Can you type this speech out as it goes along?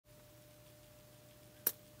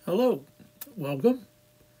Hello, welcome.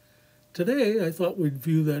 Today I thought we'd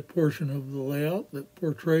view that portion of the layout that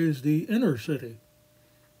portrays the inner city.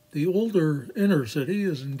 The older inner city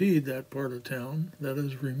is indeed that part of town that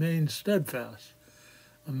has remained steadfast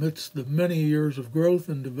amidst the many years of growth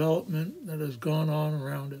and development that has gone on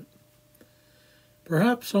around it.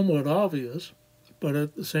 Perhaps somewhat obvious, but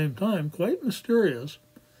at the same time quite mysterious,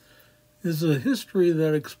 is the history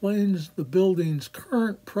that explains the building's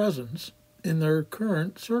current presence in their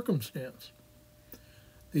current circumstance.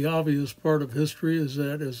 The obvious part of history is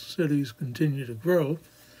that as cities continue to grow,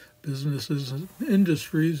 businesses and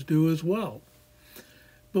industries do as well.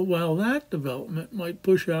 But while that development might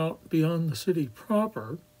push out beyond the city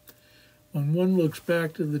proper, when one looks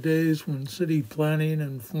back to the days when city planning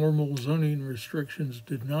and formal zoning restrictions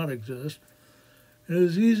did not exist, it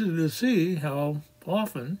is easy to see how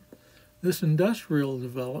often this industrial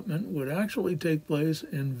development would actually take place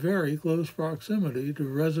in very close proximity to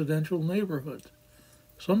residential neighborhoods,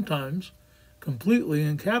 sometimes completely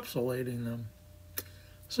encapsulating them.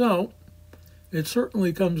 So, it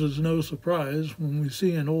certainly comes as no surprise when we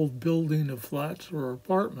see an old building of flats or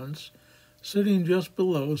apartments sitting just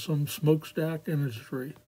below some smokestack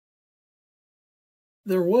industry.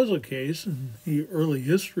 There was a case in the early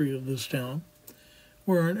history of this town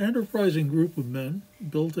where an enterprising group of men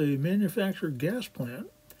built a manufactured gas plant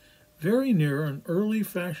very near an early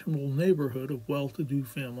fashionable neighborhood of well-to-do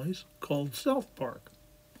families called South Park.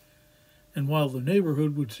 And while the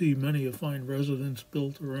neighborhood would see many a fine residence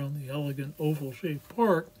built around the elegant oval-shaped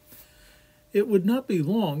park, it would not be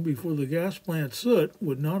long before the gas plant soot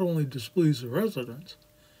would not only displease the residents,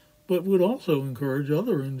 but would also encourage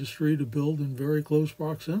other industry to build in very close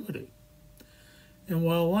proximity. And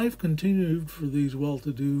while life continued for these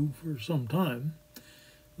well-to-do for some time,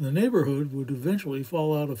 the neighborhood would eventually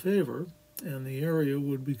fall out of favor, and the area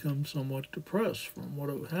would become somewhat depressed from what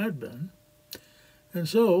it had been. And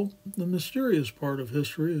so, the mysterious part of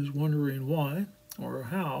history is wondering why, or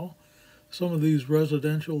how, some of these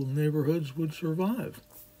residential neighborhoods would survive.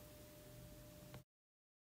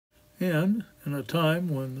 And, in a time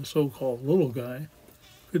when the so-called little guy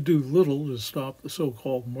could do little to stop the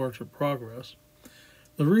so-called march of progress,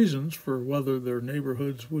 the reasons for whether their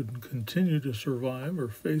neighborhoods would continue to survive or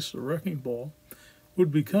face the wrecking ball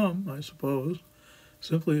would become, I suppose,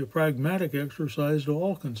 simply a pragmatic exercise to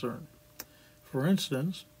all concerned. For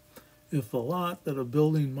instance, if the lot that a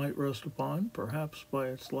building might rest upon, perhaps by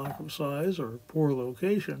its lack of size or poor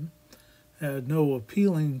location, had no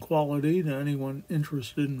appealing quality to anyone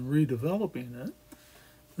interested in redeveloping it,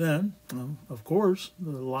 then, of course,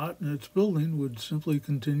 the lot and its building would simply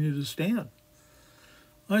continue to stand.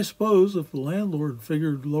 I suppose if the landlord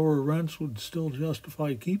figured lower rents would still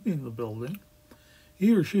justify keeping the building,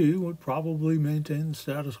 he or she would probably maintain the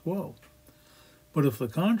status quo. But if the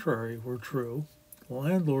contrary were true, the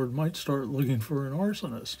landlord might start looking for an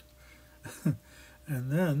arsonist, and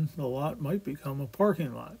then the lot might become a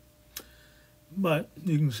parking lot. But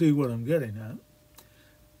you can see what I'm getting at.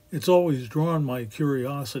 It's always drawn my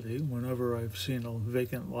curiosity whenever I've seen a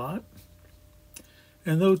vacant lot.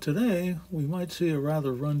 And though today we might see a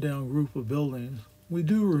rather rundown group of buildings, we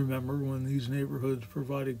do remember when these neighborhoods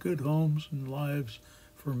provided good homes and lives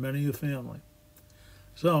for many a family.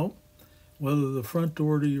 So, whether the front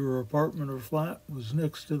door to your apartment or flat was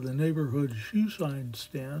next to the neighborhood shoe sign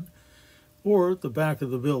stand or at the back of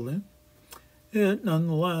the building, it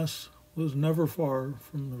nonetheless was never far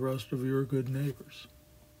from the rest of your good neighbors.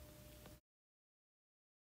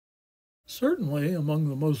 Certainly, among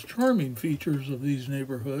the most charming features of these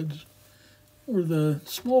neighborhoods were the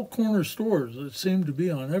small corner stores that seemed to be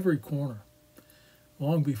on every corner.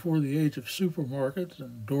 Long before the age of supermarkets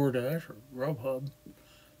and DoorDash or Grubhub,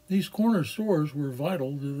 these corner stores were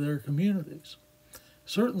vital to their communities.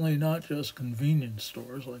 Certainly not just convenience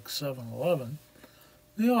stores like 7-Eleven.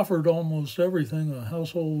 They offered almost everything a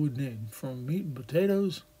household would need, from meat and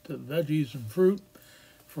potatoes to veggies and fruit,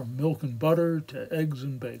 from milk and butter to eggs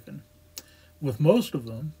and bacon, with most of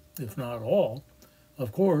them, if not all,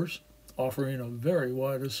 of course, offering a very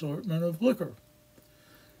wide assortment of liquor.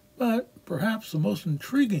 But perhaps the most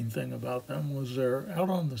intriguing thing about them was their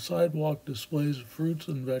out-on-the-sidewalk displays of fruits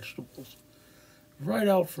and vegetables. Right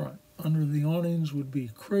out front, under the awnings, would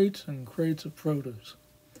be crates and crates of produce.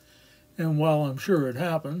 And while I'm sure it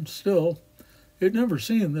happened, still, it never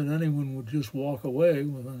seemed that anyone would just walk away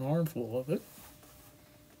with an armful of it.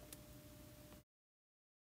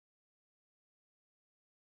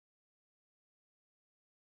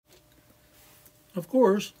 Of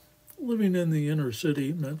course, living in the inner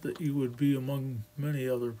city meant that you would be among many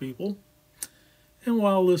other people. And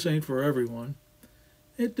while this ain't for everyone,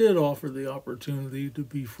 it did offer the opportunity to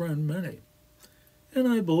befriend many. And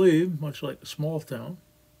I believe, much like a small town,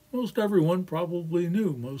 most everyone probably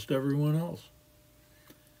knew most everyone else.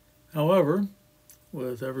 However,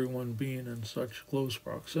 with everyone being in such close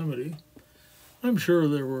proximity, I'm sure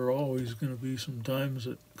there were always going to be some times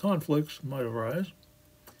that conflicts might arise.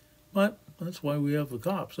 But that's why we have the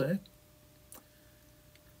cops, eh?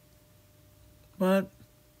 But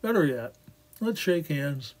better yet, let's shake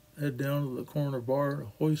hands, head down to the corner bar to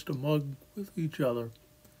hoist a mug with each other.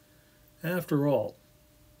 After all,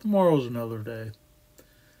 tomorrow's another day.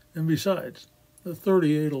 And besides, the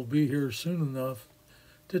 38 will be here soon enough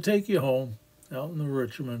to take you home out in the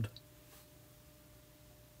Richmond.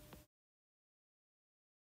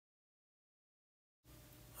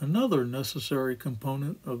 Another necessary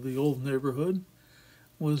component of the old neighborhood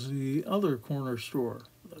was the other corner store,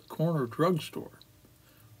 the corner drugstore.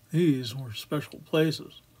 These were special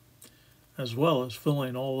places, as well as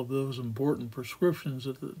filling all of those important prescriptions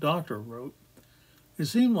that the doctor wrote. It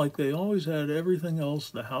seemed like they always had everything else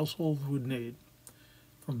the household would need,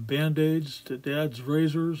 from Band-Aids to Dad's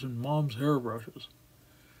razors and Mom's hairbrushes.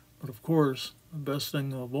 But of course, the best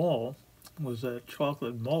thing of all was that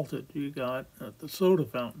chocolate malted you got at the soda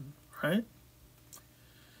fountain, right?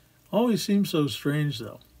 Always seemed so strange,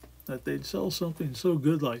 though, that they'd sell something so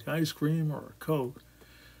good like ice cream or a Coke,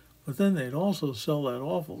 but then they'd also sell that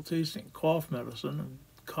awful tasting cough medicine and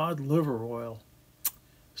cod liver oil.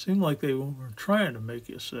 Seemed like they were trying to make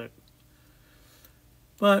you sick.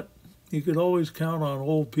 But you could always count on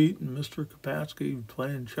old Pete and Mr. Kapatsky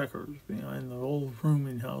playing checkers behind the old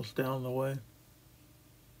rooming house down the way.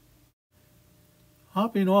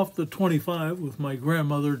 Hopping off the 25 with my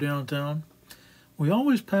grandmother downtown, we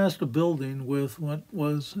always passed a building with what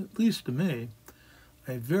was, at least to me,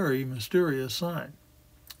 a very mysterious sign.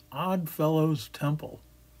 Odd Fellows Temple.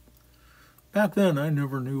 Back then, I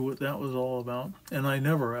never knew what that was all about, and I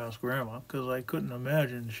never asked Grandma because I couldn't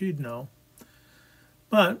imagine she'd know.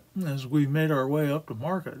 But as we made our way up to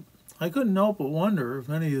Market, I couldn't help but wonder if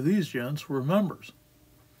any of these gents were members.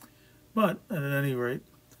 But at any rate,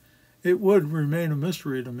 it would remain a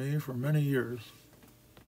mystery to me for many years.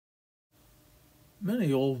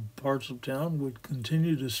 Many old parts of town would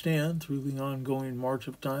continue to stand through the ongoing march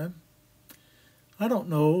of time. I don't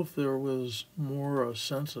know if there was more a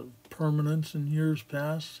sense of permanence in years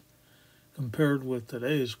past compared with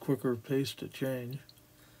today's quicker pace to change,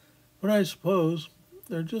 but I suppose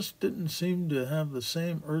there just didn't seem to have the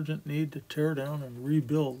same urgent need to tear down and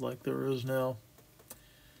rebuild like there is now.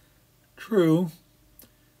 True,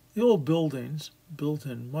 the old buildings, built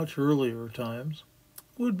in much earlier times,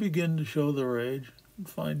 would begin to show their age and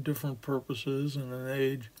find different purposes in an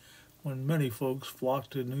age when many folks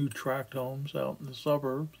flocked to new tract homes out in the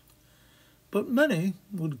suburbs, but many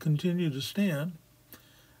would continue to stand,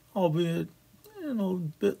 albeit in a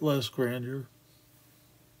bit less grandeur.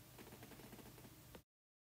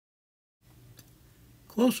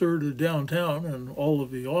 Closer to downtown and all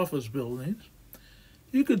of the office buildings,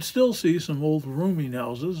 you could still see some old rooming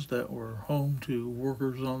houses that were home to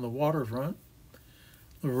workers on the waterfront.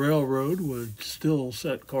 The railroad would still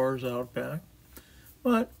set cars out back,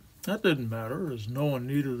 but that didn't matter, as no one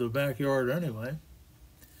needed the backyard anyway.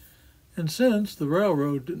 And since the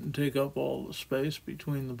railroad didn't take up all the space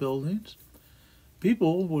between the buildings,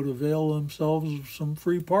 people would avail themselves of some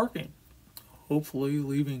free parking, hopefully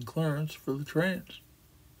leaving clearance for the trains.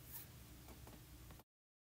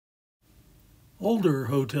 Older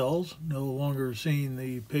hotels, no longer seeing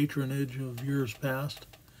the patronage of years past,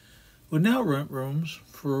 would now rent rooms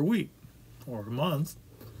for a week or a month,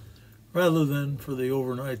 rather than for the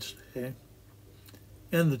overnight stay,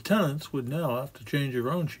 and the tenants would now have to change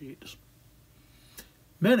their own sheets.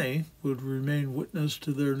 Many would remain witness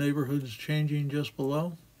to their neighborhoods changing just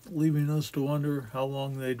below, leaving us to wonder how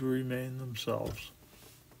long they'd remain themselves.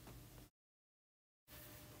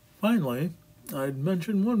 Finally, I'd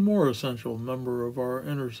mention one more essential member of our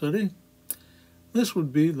inner city. This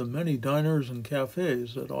would be the many diners and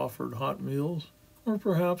cafes that offered hot meals, or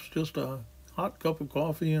perhaps just a hot cup of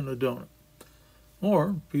coffee and a donut, or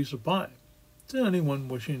a piece of pie, to anyone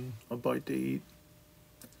wishing a bite to eat.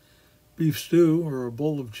 Beef stew or a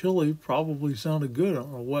bowl of chili probably sounded good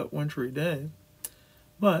on a wet, wintry day,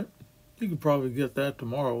 but you could probably get that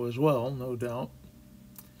tomorrow as well, no doubt.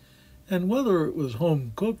 And whether it was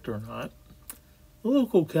home-cooked or not, the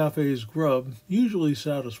local cafe's grub usually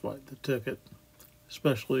satisfied the ticket,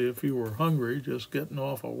 especially if you were hungry just getting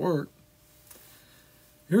off of work.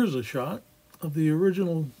 Here's a shot of the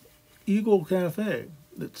original Eagle Cafe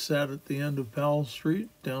that sat at the end of Powell Street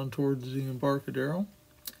down towards the Embarcadero.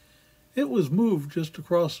 It was moved just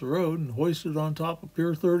across the road and hoisted on top of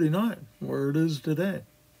Pier 39, where it is today.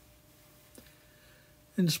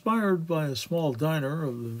 Inspired by a small diner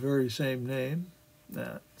of the very same name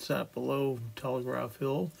that sat below Telegraph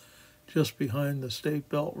Hill, just behind the State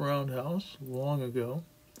Belt Roundhouse long ago,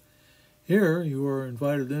 here you are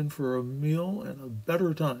invited in for a meal and a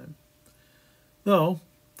better time. Though,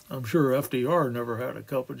 I'm sure FDR never had a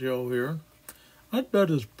cup of joe here. I'd bet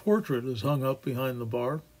his portrait is hung up behind the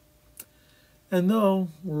bar. And though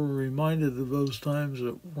we're reminded of those times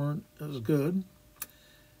that weren't as good,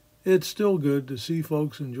 it's still good to see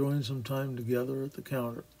folks enjoying some time together at the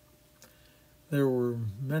counter. There were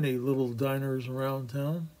many little diners around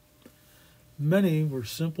town. Many were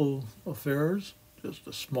simple affairs, just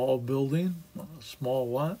a small building on a small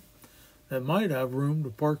lot that might have room to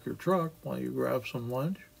park your truck while you grab some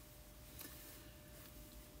lunch.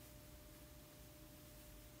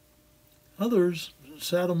 Others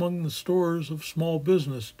sat among the stores of small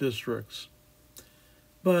business districts,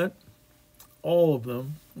 but all of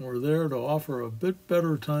them were there to offer a bit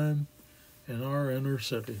better time in our inner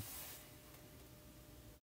city.